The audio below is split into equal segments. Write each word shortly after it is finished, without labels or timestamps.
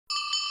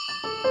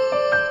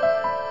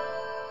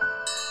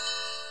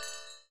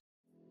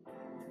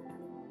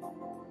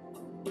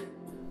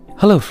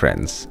Hello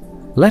friends,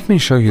 let me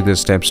show you the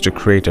steps to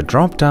create a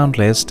drop-down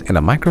list in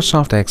a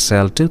Microsoft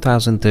Excel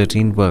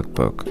 2013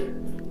 workbook.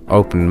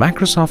 Open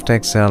Microsoft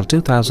Excel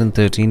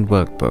 2013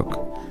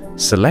 workbook.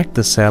 Select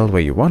the cell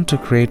where you want to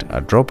create a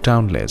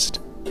drop-down list.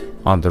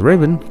 On the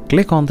ribbon,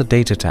 click on the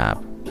Data tab.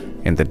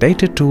 In the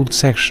Data Tools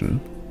section,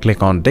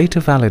 click on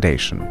Data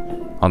Validation.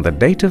 On the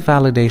Data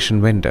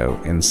Validation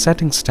window in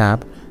Settings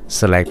tab,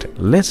 select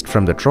List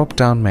from the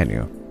drop-down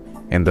menu.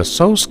 In the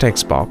Source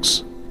text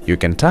box, you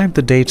can type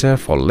the data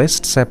for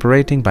list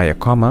separating by a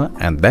comma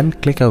and then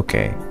click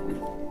OK.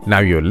 Now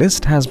your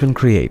list has been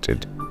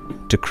created.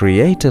 To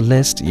create a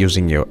list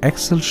using your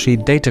Excel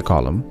sheet data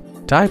column,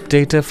 type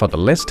data for the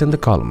list in the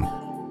column.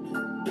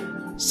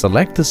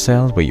 Select the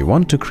cell where you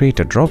want to create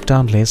a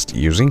drop-down list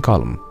using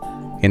column.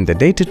 In the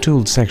Data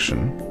Tools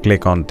section,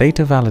 click on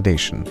Data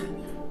Validation.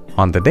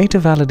 On the Data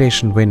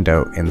Validation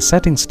window in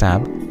Settings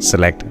tab,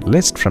 select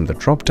List from the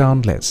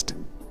drop-down list.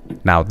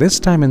 Now this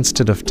time,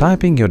 instead of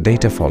typing your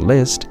data for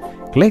list,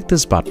 click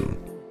this button.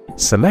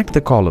 Select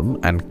the column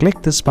and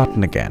click this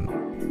button again.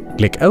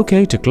 Click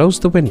OK to close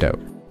the window.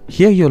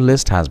 Here your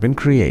list has been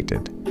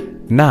created.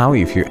 Now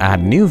if you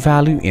add new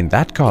value in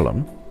that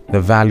column, the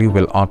value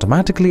will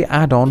automatically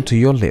add on to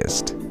your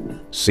list.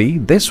 See,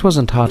 this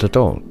wasn't hard at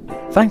all.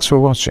 Thanks for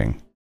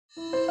watching.